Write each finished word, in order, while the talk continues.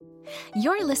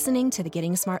You're listening to the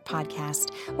Getting Smart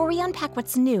podcast, where we unpack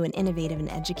what's new and innovative in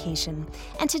education.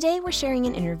 And today we're sharing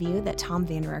an interview that Tom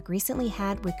Vander Ark recently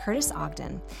had with Curtis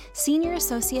Ogden, Senior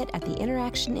Associate at the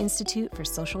Interaction Institute for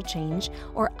Social Change,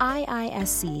 or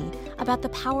IISC, about the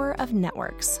power of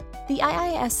networks. The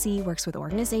IISC works with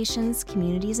organizations,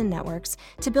 communities, and networks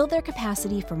to build their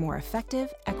capacity for more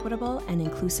effective, equitable, and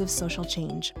inclusive social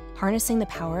change, harnessing the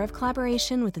power of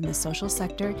collaboration within the social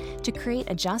sector to create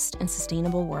a just and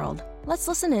sustainable world. Let's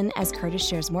listen in as Curtis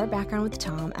shares more background with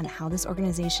Tom on how this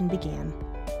organization began.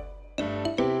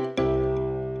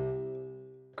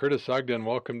 Curtis Ogden,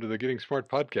 welcome to the Getting Smart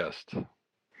podcast.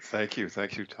 Thank you,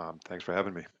 Tom. Thanks for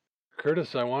having me.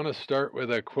 Curtis, I want to start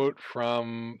with a quote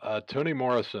from Toni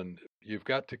Morrison. You've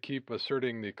got to keep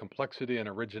asserting the complexity and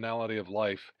originality of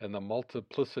life and the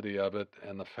multiplicity of it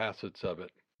and the facets of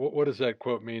it. What does that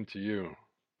quote mean to you?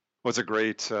 Well, it's a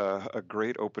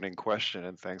great opening question,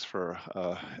 and thanks for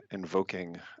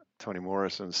invoking Toni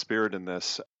Morrison's spirit in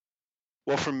this.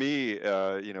 Well, for me,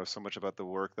 so much about the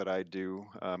work that I do,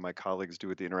 my colleagues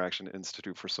do at the Interaction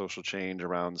Institute for Social Change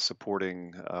around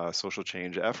supporting social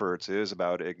change efforts is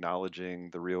about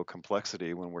acknowledging the real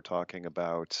complexity when we're talking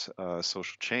about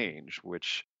social change,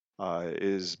 which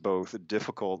is both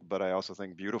difficult, but I also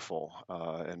think beautiful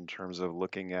in terms of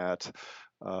looking at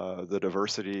the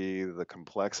diversity, the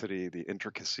complexity, the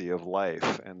intricacy of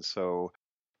life. And so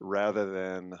rather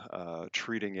than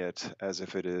treating it as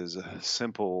if it is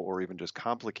simple or even just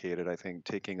complicated, I think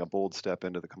taking a bold step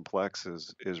into the complex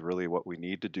is really what we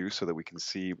need to do so that we can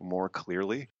see more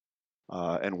clearly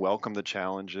and welcome the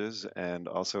challenges and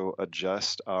also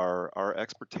adjust our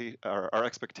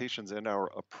expectations and our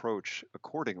approach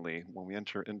accordingly. When we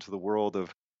enter into the world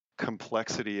of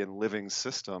complexity and living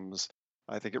systems,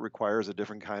 I think it requires a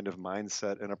different kind of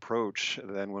mindset and approach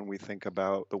than when we think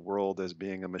about the world as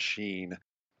being a machine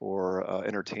or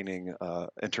entertaining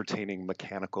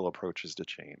mechanical approaches to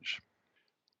change.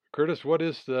 Curtis, what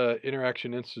is the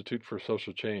Interaction Institute for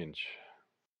Social Change?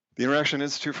 The Interaction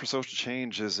Institute for Social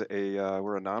Change is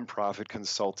we're a nonprofit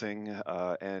consulting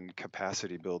and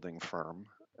capacity building firm,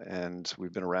 and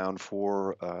we've been around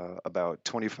for about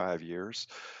 25 years.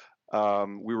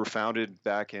 We were founded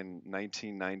back in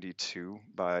 1992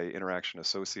 by Interaction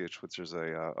Associates, which is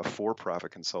a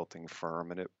for-profit consulting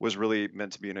firm, and it was really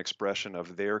meant to be an expression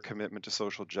of their commitment to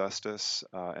social justice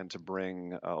and to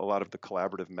bring a lot of the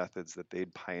collaborative methods that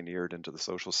they'd pioneered into the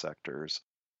social sectors.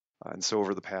 And so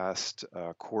over the past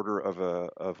quarter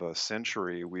of a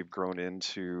century, we've grown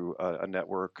into a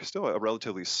network, still a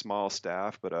relatively small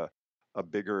staff, but a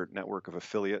bigger network of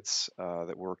affiliates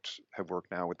that have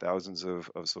worked now with thousands of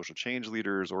social change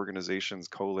leaders, organizations,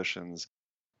 coalitions,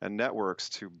 and networks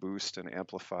to boost and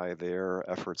amplify their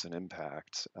efforts and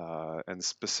impact, and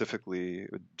specifically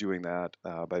doing that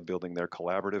by building their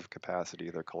collaborative capacity,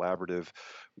 their collaborative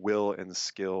will and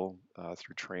skill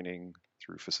through training,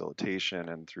 through facilitation,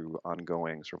 and through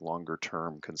ongoing sort of longer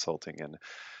term consulting and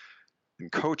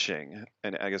coaching.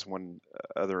 And I guess one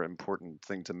other important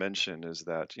thing to mention is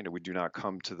that we do not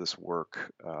come to this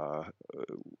work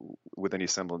with any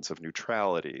semblance of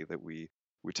neutrality, that we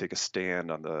take a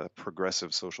stand on the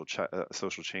progressive social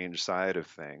change side of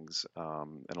things.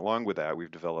 And along with that,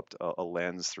 we've developed a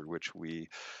lens through which we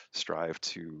strive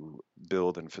to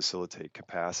build and facilitate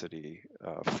capacity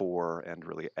for and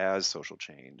really as social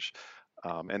change.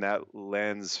 And that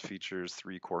lens features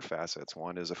three core facets.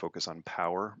 One is a focus on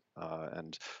power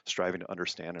and striving to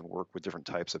understand and work with different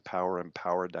types of power and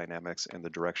power dynamics in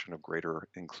the direction of greater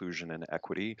inclusion and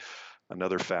equity.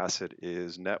 Another facet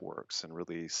is networks and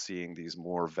really seeing these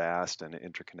more vast and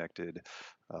interconnected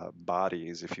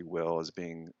bodies, if you will, as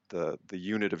being the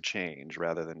unit of change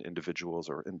rather than individuals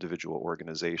or individual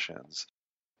organizations.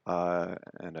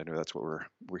 And I know that's what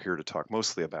we're here to talk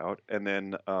mostly about. And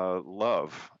then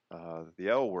love, the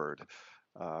L word,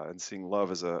 and seeing love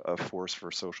as a force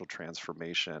for social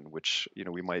transformation, which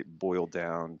we might boil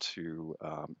down to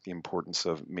the importance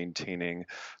of maintaining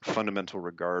fundamental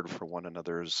regard for one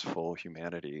another's full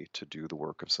humanity to do the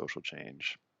work of social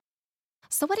change.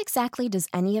 So what exactly does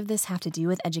any of this have to do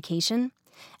with education?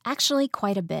 Actually,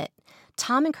 quite a bit.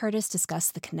 Tom and Curtis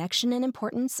discuss the connection and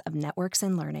importance of networks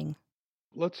and learning.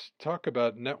 Let's talk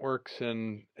about networks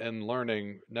and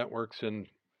learning, networks in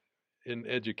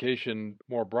education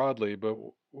more broadly. But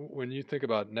when you think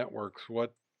about networks,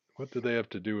 what do they have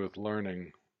to do with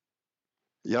learning?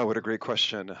 Yeah, what a great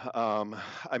question.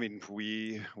 I mean,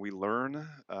 we learn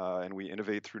and we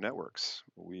innovate through networks.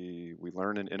 We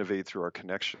learn and innovate through our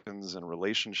connections and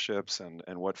relationships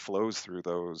and what flows through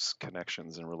those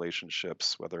connections and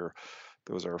relationships, whether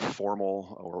those are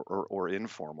formal or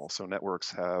informal. So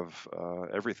networks have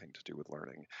everything to do with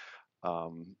learning.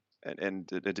 And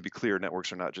to be clear,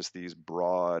 networks are not just these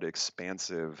broad,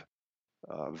 expansive,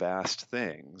 vast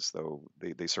things, though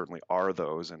they certainly are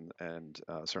those, and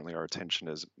certainly our attention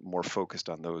is more focused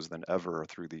on those than ever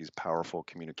through these powerful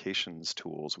communications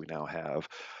tools we now have.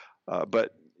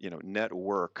 But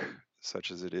network,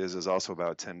 such as it is also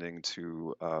about tending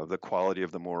to the quality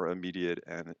of the more immediate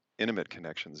and intimate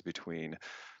connections between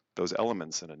those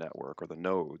elements in a network or the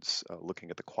nodes, looking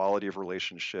at the quality of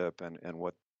relationship and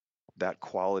what that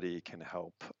quality can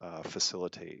help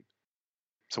facilitate.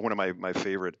 So one of my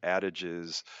favorite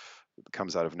adages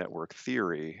comes out of network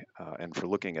theory, and for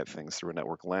looking at things through a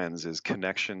network lens, is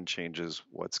connection changes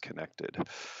what's connected.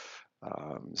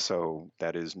 So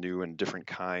that is new and different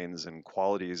kinds and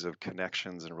qualities of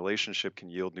connections and relationship can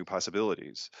yield new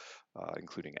possibilities,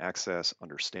 including access,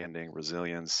 understanding,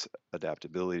 resilience,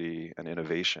 adaptability, and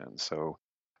innovation. So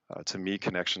to me,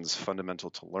 connections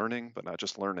fundamental to learning, but not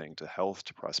just learning, to health,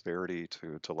 to prosperity,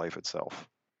 to life itself.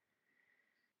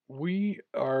 We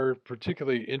are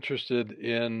particularly interested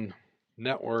in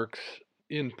networks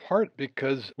in part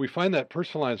because we find that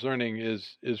personalized learning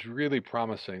is really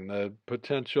promising. The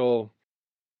potential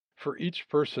for each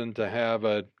person to have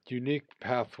a unique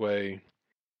pathway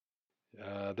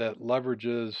that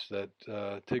leverages,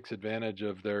 that takes advantage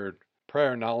of their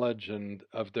prior knowledge and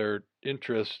of their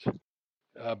interest.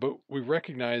 But we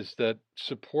recognize that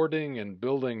supporting and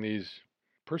building these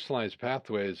personalized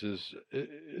pathways is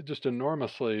just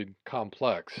enormously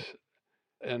complex.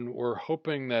 And we're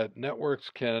hoping that networks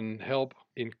can help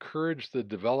encourage the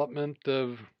development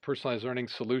of personalized learning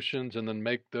solutions and then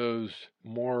make those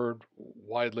more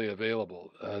widely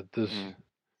available.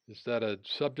 Is that a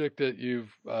subject that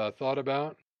you've thought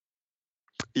about?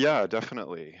 Yeah,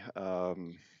 definitely. I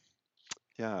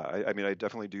mean, I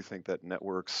definitely do think that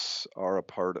networks are a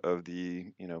part of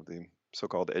the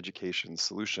so-called education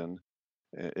solution,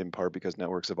 in part because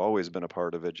networks have always been a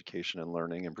part of education and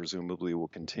learning and presumably will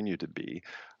continue to be.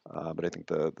 But I think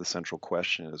the central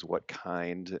question is what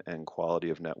kind and quality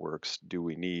of networks do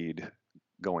we need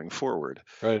going forward,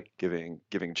 Right. giving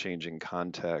changing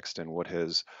context and what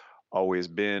has always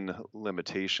been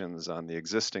limitations on the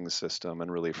existing system and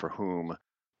really for whom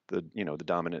the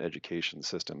dominant education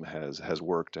system has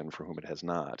worked and for whom it has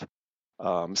not.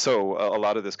 So a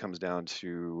lot of this comes down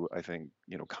to, I think,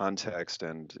 context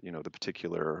and the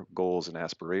particular goals and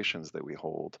aspirations that we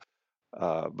hold.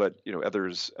 But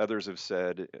others have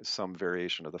said some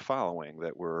variation of the following,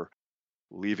 that we're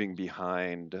leaving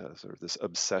behind sort of this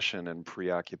obsession and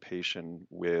preoccupation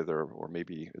with, or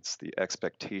maybe it's the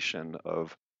expectation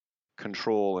of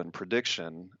control and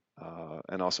prediction,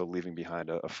 and also leaving behind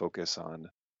a focus on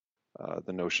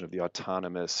the notion of the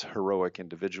autonomous, heroic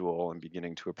individual, and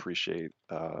beginning to appreciate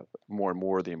more and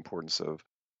more the importance of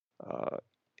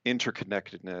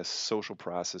interconnectedness, social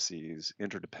processes,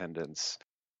 interdependence,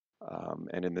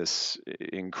 and in this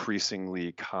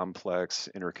increasingly complex,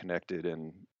 interconnected,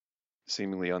 and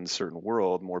seemingly uncertain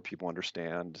world, more people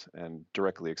understand and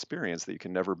directly experience that you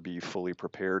can never be fully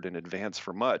prepared in advance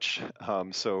for much.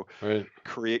 So Right.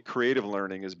 creative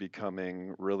learning is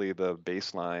becoming really the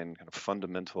baseline kind of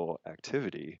fundamental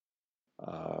activity.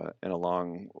 And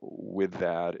along with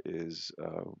that is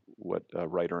what a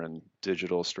writer and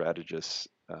digital strategist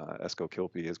Esko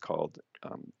Kilpi has called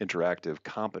interactive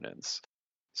competence.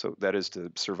 So that is,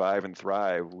 to survive and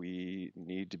thrive, we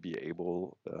need to be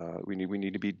able, we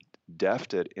need to be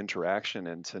deft at interaction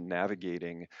and to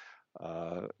navigating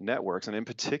networks, and in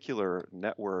particular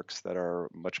networks that are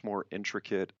much more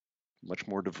intricate, much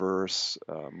more diverse,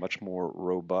 much more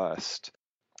robust.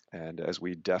 And as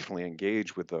we definitely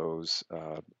engage with those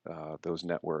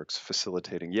networks,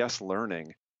 facilitating, yes,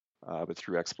 learning, but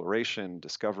through exploration,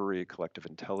 discovery, collective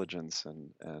intelligence,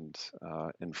 and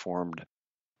informed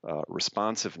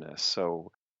responsiveness.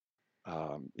 So,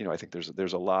 I think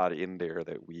there's a lot in there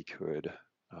that we could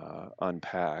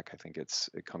unpack. I think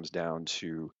it comes down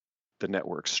to the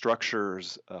network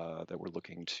structures that we're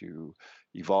looking to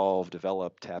evolve,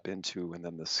 develop, tap into, and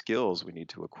then the skills we need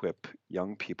to equip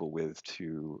young people with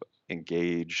to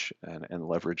engage and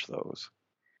leverage those.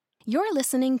 You're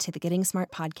listening to the Getting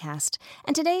Smart podcast,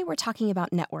 and today we're talking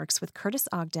about networks with Curtis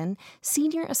Ogden,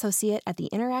 Senior Associate at the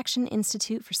Interaction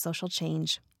Institute for Social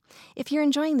Change. If you're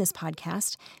enjoying this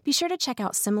podcast, be sure to check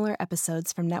out similar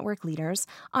episodes from network leaders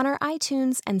on our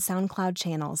iTunes and SoundCloud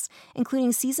channels,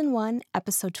 including Season 1,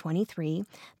 Episode 23,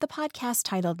 the podcast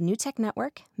titled New Tech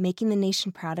Network, Making the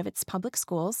Nation Proud of Its Public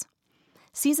Schools,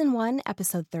 Season 1,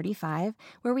 Episode 35,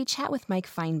 where we chat with Mike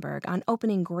Feinberg on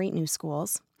opening great new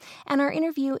schools, and our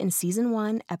interview in Season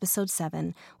 1, Episode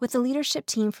 7, with the leadership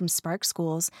team from Spark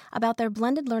Schools about their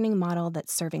blended learning model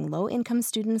that's serving low-income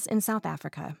students in South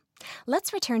Africa.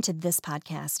 Let's return to this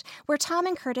podcast, where Tom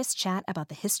and Curtis chat about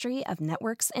the history of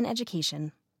networks and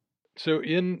education. So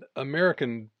in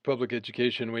American public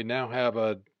education, we now have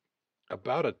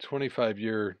about a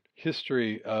 25-year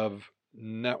history of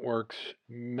networks,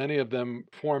 many of them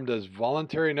formed as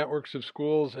voluntary networks of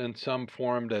schools and some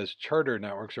formed as charter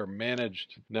networks or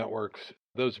managed networks.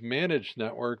 Those managed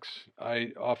networks,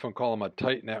 I often call them a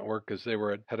tight network because they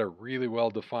had a really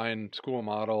well-defined school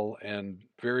model and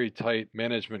very tight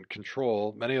management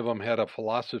control. Many of them had a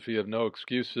philosophy of no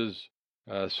excuses.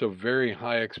 So very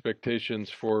high expectations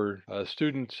for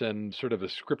students and sort of a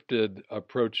scripted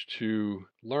approach to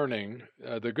learning.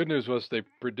 The good news was they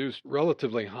produced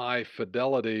relatively high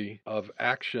fidelity of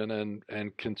action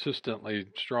and consistently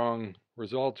strong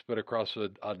results, but across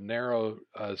a narrow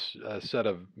set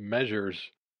of measures.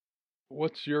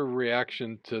 What's your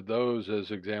reaction to those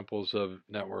as examples of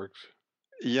networks?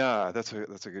 Yeah, that's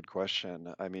a good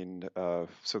question. I mean,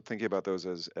 so thinking about those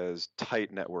as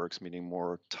tight networks, meaning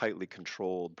more tightly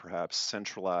controlled, perhaps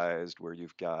centralized, where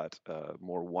you've got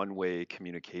more one-way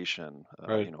communication.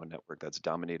 Right. A network that's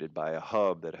dominated by a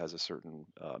hub that has a certain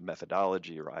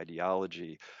methodology or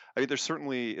ideology. I mean, there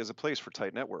certainly is a place for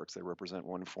tight networks. They represent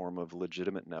one form of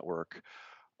legitimate network.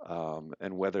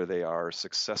 And whether they are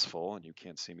successful, and you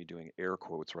can't see me doing air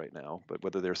quotes right now, but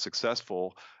whether they're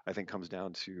successful, I think comes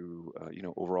down to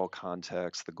overall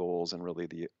context, the goals, and really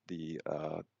the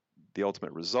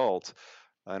ultimate result,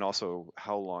 and also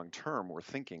how long term we're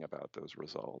thinking about those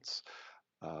results.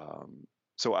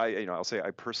 So I'll say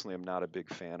I personally am not a big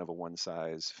fan of a one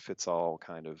size fits all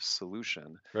kind of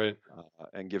solution. Right.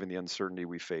 And given the uncertainty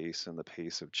we face and the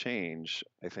pace of change,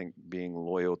 I think being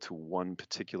loyal to one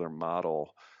particular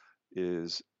model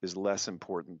is less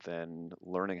important than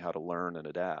learning how to learn and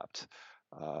adapt.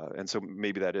 And so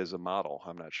maybe that is a model.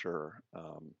 I'm not sure.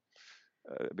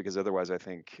 Because otherwise, I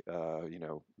think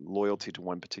loyalty to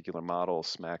one particular model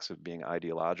smacks of being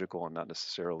ideological and not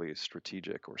necessarily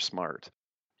strategic or smart.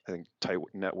 I think tight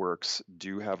networks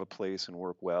do have a place and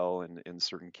work well in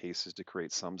certain cases to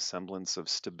create some semblance of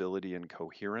stability and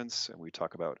coherence. And we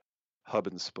talk about hub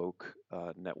and spoke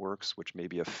networks, which may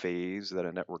be a phase that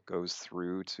a network goes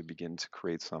through to begin to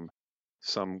create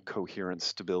some coherent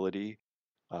stability.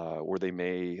 Or they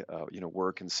may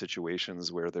work in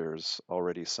situations where there's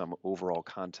already some overall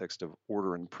context of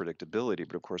order and predictability.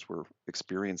 But of course, we're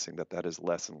experiencing that is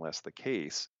less and less the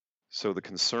case. So the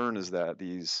concern is that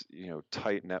these,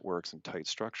 tight networks and tight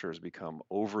structures become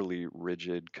overly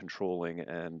rigid, controlling,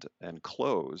 and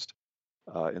closed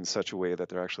in such a way that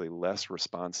they're actually less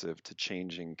responsive to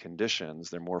changing conditions.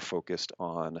 They're more focused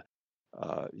on,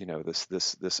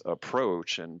 this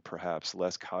approach, and perhaps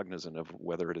less cognizant of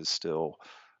whether it is still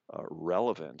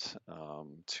relevant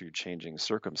to changing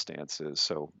circumstances.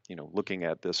 So, looking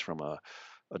at this from a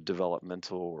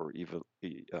developmental or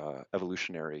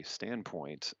evolutionary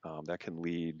standpoint, that can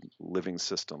lead living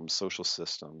systems, social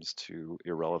systems to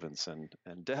irrelevance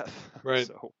and death. Right.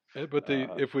 So, But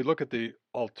if we look at the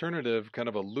alternative, kind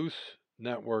of a loose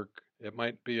network, it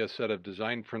might be a set of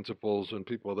design principles and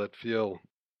people that feel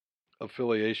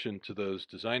affiliation to those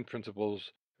design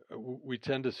principles. We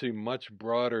tend to see much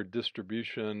broader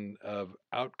distribution of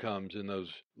outcomes in those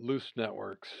loose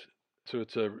networks. So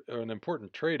it's an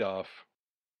important trade-off.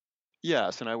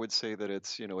 yes, and I would say that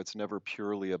it's never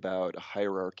purely about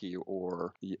hierarchy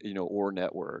or or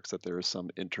networks. That there is some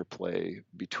interplay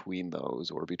between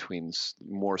those, or between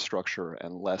more structure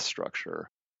and less structure.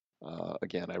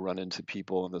 Again, I run into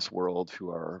people in this world who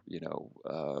are,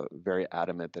 very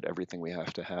adamant that everything we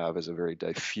have to have is a very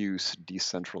diffuse,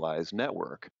 decentralized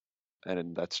network,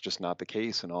 and that's just not the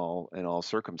case in all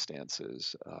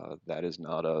circumstances. That is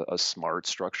not a smart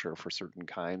structure for certain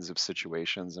kinds of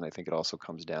situations, and I think it also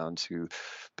comes down to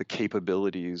the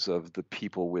capabilities of the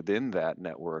people within that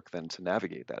network then to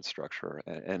navigate that structure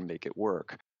and make it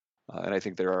work. And I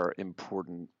think there are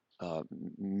important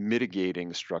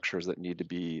mitigating structures that need to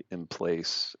be in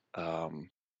place.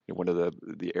 One of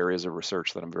the areas of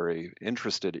research that I'm very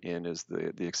interested in is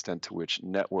the extent to which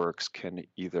networks can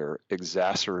either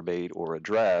exacerbate or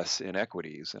address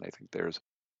inequities. And I think there's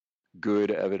good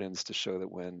evidence to show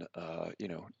that when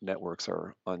networks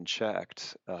are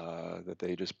unchecked, that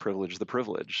they just privilege the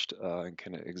privileged and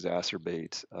can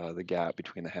exacerbate the gap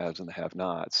between the haves and the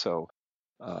have-nots. So,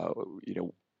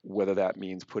 whether that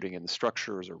means putting in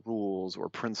structures or rules or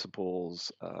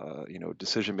principles,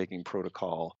 decision-making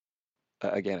protocol,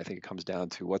 again, I think it comes down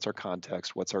to what's our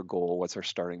context, what's our goal, what's our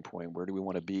starting point, where do we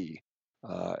want to be,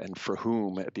 and for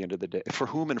whom at the end of the day, for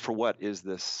whom and for what is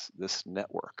this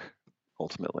network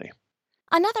ultimately.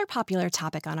 Another popular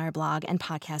topic on our blog and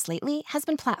podcast lately has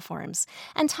been platforms,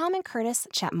 and Tom and Curtis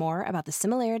chat more about the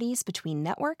similarities between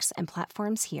networks and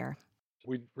platforms here.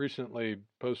 We recently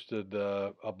posted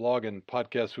a blog and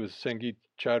podcast with Sangeet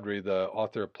Chaudhary, the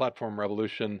author of Platform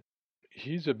Revolution.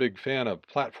 He's a big fan of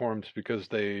platforms because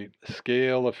they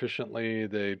scale efficiently,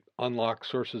 they unlock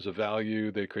sources of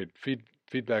value, they create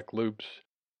feedback loops,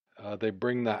 they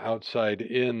bring the outside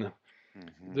in.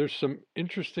 There's some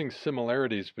interesting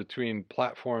similarities between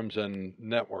platforms and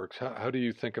networks. How do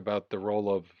you think about the role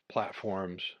of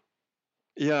platforms?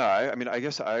 Yeah, I mean, I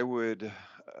guess I would,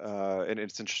 and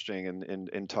it's interesting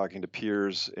in talking to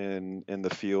peers in the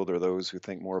field or those who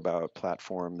think more about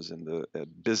platforms in the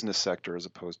business sector as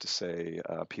opposed to, say,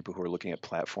 people who are looking at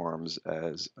platforms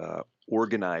as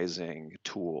organizing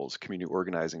tools, community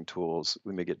organizing tools.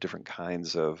 We may get different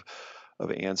kinds of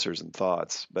answers and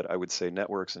thoughts, but I would say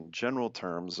networks in general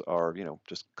terms are,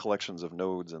 just collections of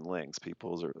nodes and links,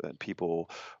 people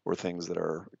or things that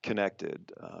are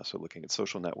connected. So looking at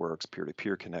social networks,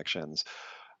 peer-to-peer connections.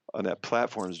 On that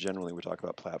platforms, generally, we talk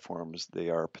about platforms. They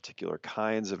are particular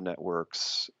kinds of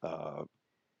networks.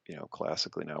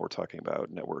 Classically now we're talking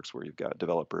about networks where you've got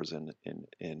developers and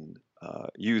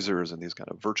users and these kind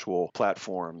of virtual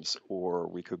platforms, or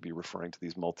we could be referring to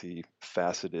these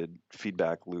multifaceted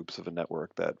feedback loops of a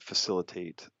network that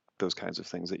facilitate those kinds of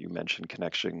things that you mentioned: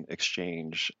 connection,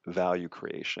 exchange, value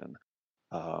creation.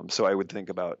 So I would think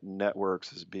about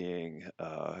networks as being,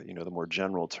 the more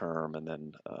general term, and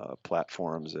then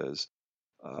platforms as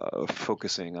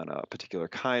focusing on a particular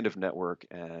kind of network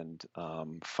and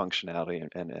functionality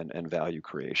and value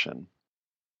creation.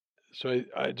 So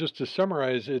I just to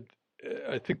summarize it,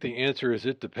 I think the answer is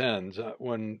it depends.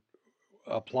 When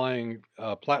applying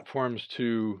platforms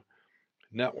to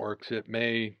networks, it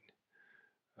may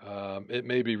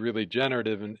be really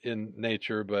generative in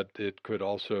nature, but it could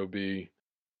also be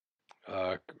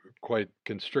quite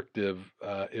constrictive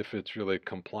if it's really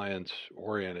compliance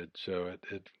oriented. So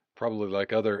it probably,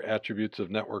 like other attributes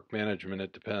of network management,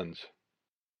 it depends.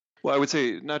 Well, I would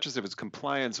say not just if it's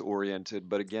compliance oriented,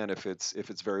 but again, if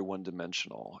it's very one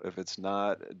dimensional, if it's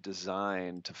not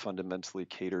designed to fundamentally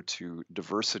cater to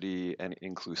diversity and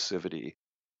inclusivity.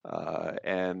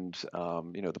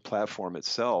 The platform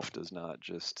itself does not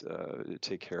just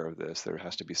take care of this. There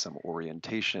has to be some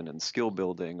orientation and skill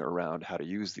building around how to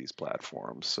use these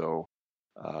platforms. So,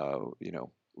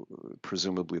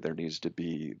 presumably there needs to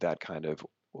be that kind of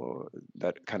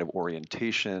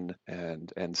orientation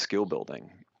and skill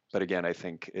building. But again, I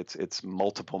think it's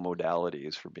multiple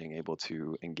modalities for being able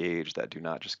to engage that do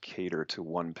not just cater to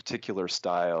one particular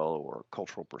style or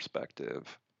cultural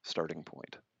perspective starting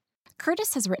point.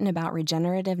 Curtis has written about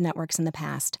regenerative networks in the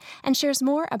past and shares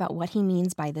more about what he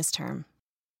means by this term.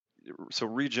 So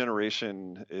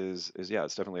regeneration is it's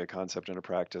definitely a concept and a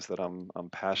practice that I'm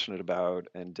passionate about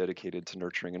and dedicated to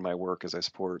nurturing in my work as I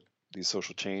support these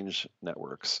social change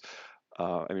networks.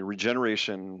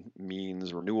 Regeneration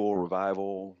means renewal,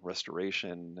 revival,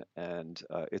 restoration, and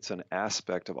it's an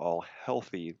aspect of all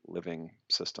healthy living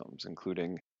systems,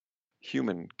 including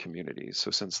human communities. So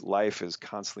since life is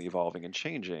constantly evolving and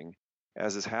changing,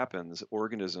 as this happens,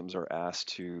 organisms are asked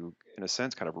to, in a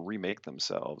sense, kind of remake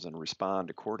themselves and respond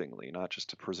accordingly, not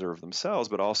just to preserve themselves,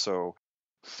 but also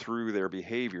through their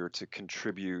behavior to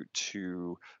contribute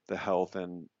to the health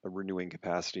and renewing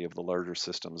capacity of the larger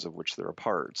systems of which they're a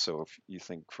part. So if you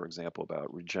think, for example,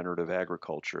 about regenerative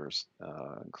agricultures,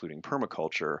 including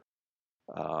permaculture,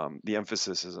 the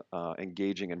emphasis is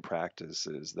engaging in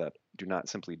practices that do not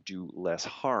simply do less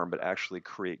harm, but actually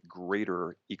create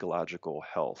greater ecological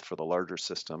health for the larger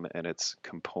system and its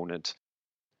component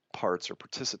parts or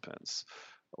participants.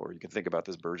 Or you can think about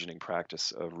this burgeoning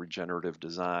practice of regenerative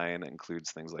design that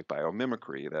includes things like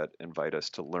biomimicry that invite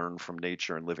us to learn from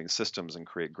nature and living systems and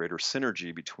create greater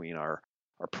synergy between our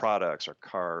products, our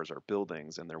cars, our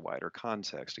buildings, and their wider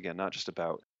context. Again, not just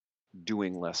about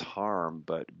doing less harm,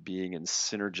 but being in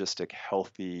synergistic,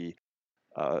 healthy,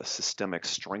 systemic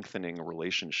strengthening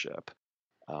relationship.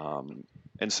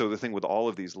 And so the thing with all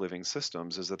of these living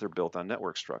systems is that they're built on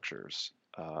network structures,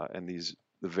 and the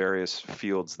various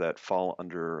fields that fall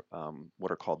under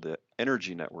what are called the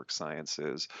energy network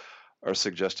sciences are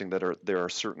suggesting that there are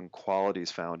certain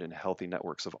qualities found in healthy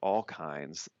networks of all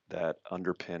kinds that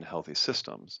underpin healthy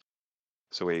systems.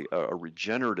 So a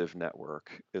regenerative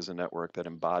network is a network that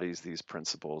embodies these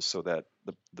principles so that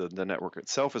the network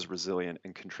itself is resilient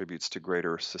and contributes to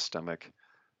greater systemic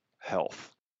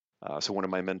health. So one of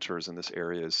my mentors in this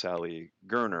area is Sally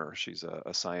Gerner. She's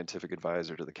a scientific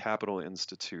advisor to the Capital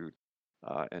Institute,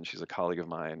 and she's a colleague of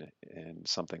mine in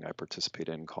something I participate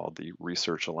in called the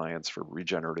Research Alliance for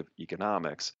Regenerative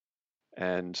Economics.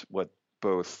 And what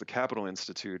both the Capital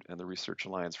Institute and the Research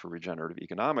Alliance for Regenerative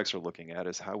Economics are looking at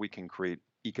is how we can create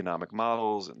economic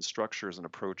models and structures and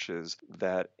approaches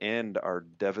that end our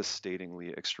devastatingly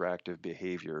extractive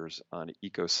behaviors on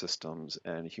ecosystems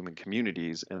and human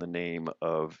communities in the name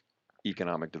of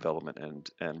economic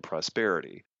development and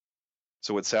prosperity.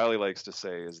 So what Sally likes to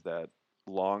say is that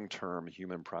long-term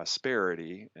human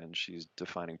prosperity, and she's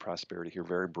defining prosperity here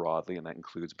very broadly, and that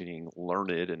includes being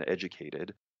learned and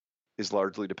educated, is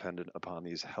largely dependent upon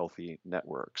these healthy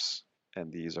networks.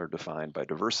 And these are defined by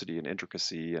diversity and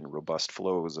intricacy and robust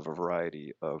flows of a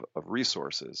variety of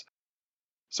resources.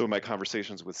 So in my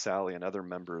conversations with Sally and other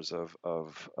members of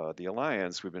the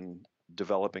Alliance, we've been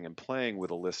developing and playing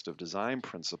with a list of design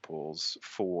principles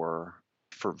for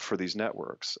these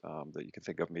networks that you can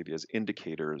think of maybe as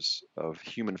indicators of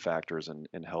human factors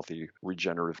in healthy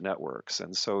regenerative networks.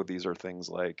 And so these are things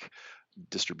like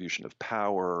distribution of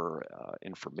power,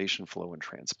 information flow and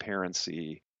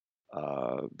transparency,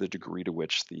 the degree to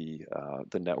which the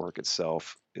network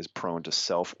itself is prone to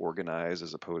self-organize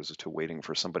as opposed to waiting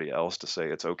for somebody else to say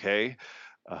it's okay,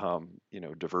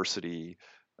 diversity,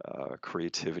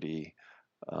 creativity,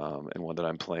 and one that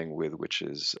I'm playing with, which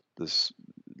is this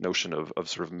notion of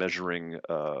sort of measuring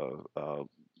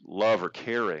love or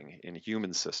caring in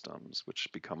human systems, which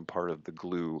become part of the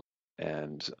glue.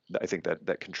 And I think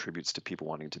that contributes to people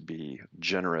wanting to be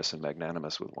generous and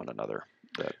magnanimous with one another.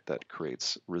 That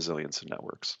creates resilience in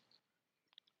networks.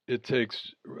 It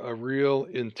takes a real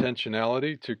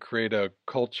intentionality to create a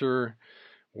culture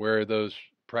where those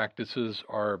practices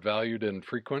are valued and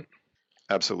frequent.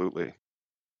 Absolutely.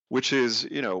 Which is,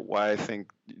 why I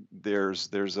think there's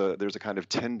a kind of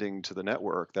tending to the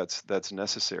network that's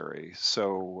necessary.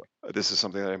 So this is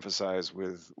something that I emphasize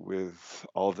with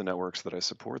all of the networks that I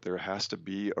support. There has to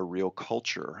be a real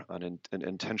culture, an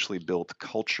intentionally built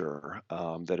culture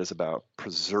that is about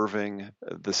preserving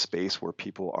the space where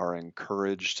people are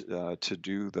encouraged to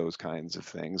do those kinds of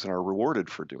things and are rewarded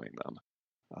for doing them,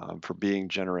 for being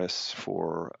generous,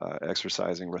 for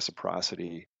exercising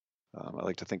reciprocity. I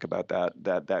like to think about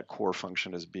that core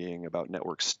function as being about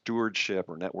network stewardship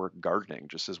or network gardening,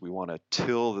 just as we want to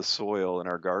till the soil in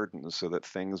our gardens so that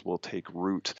things will take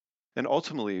root and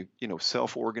ultimately,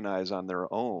 self-organize on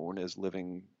their own as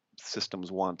living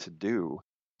systems want to do.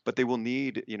 But they will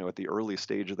need, at the early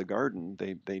stage of the garden,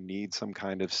 they need some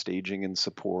kind of staging and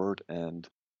support and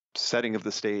setting of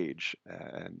the stage.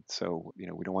 And so, we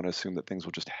don't want to assume that things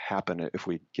will just happen if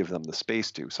we give them the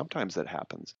space to. Sometimes that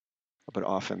happens. But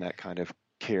often that kind of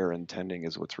care and tending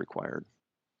is what's required.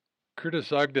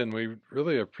 Curtis Ogden, we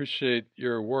really appreciate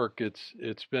your work.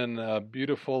 It's been a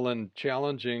beautiful and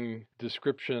challenging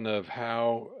description of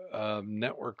how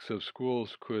networks of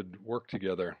schools could work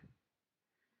together.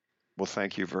 Well,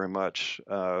 thank you very much.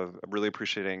 I'm really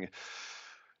appreciating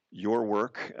your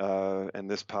work and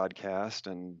this podcast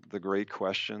and the great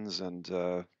questions,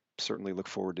 and certainly look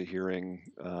forward to hearing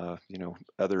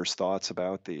others' thoughts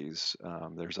about these.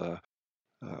 There's a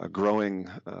growing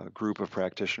group of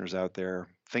practitioners out there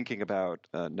thinking about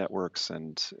networks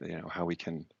and how we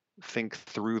can think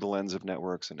through the lens of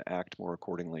networks and act more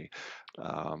accordingly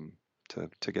to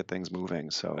get things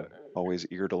moving. So always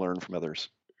eager to learn from others.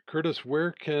 Curtis,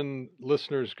 where can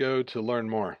listeners go to learn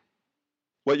more?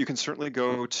 Well, you can certainly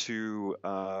go to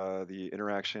the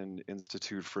Interaction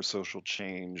Institute for Social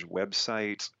Change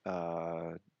website,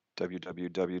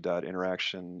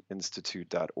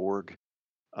 www.interactioninstitute.org.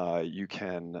 You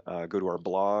can go to our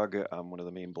blog. I'm one of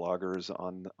the main bloggers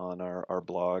on our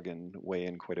blog and weigh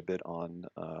in quite a bit on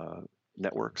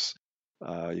networks.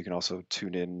 You can also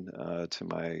tune in to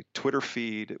my Twitter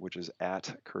feed, which is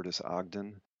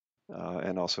 @CurtisOgden,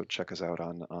 and also check us out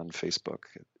on Facebook,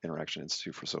 Interaction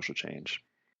Institute for Social Change.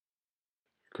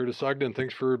 Curtis Ogden,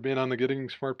 thanks for being on the Getting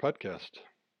Smart podcast.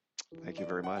 Thank you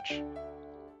very much.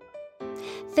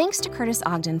 Thanks to Curtis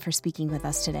Ogden for speaking with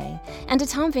us today, and to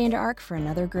Tom Vander Ark for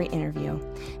another great interview.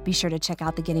 Be sure to check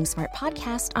out the Getting Smart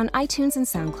podcast on iTunes and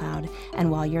SoundCloud,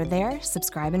 and while you're there,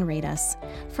 subscribe and rate us.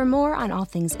 For more on all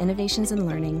things innovations and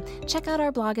learning, check out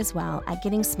our blog as well at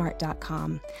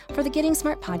gettingsmart.com. For the Getting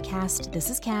Smart podcast, this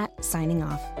is Kat, signing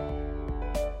off.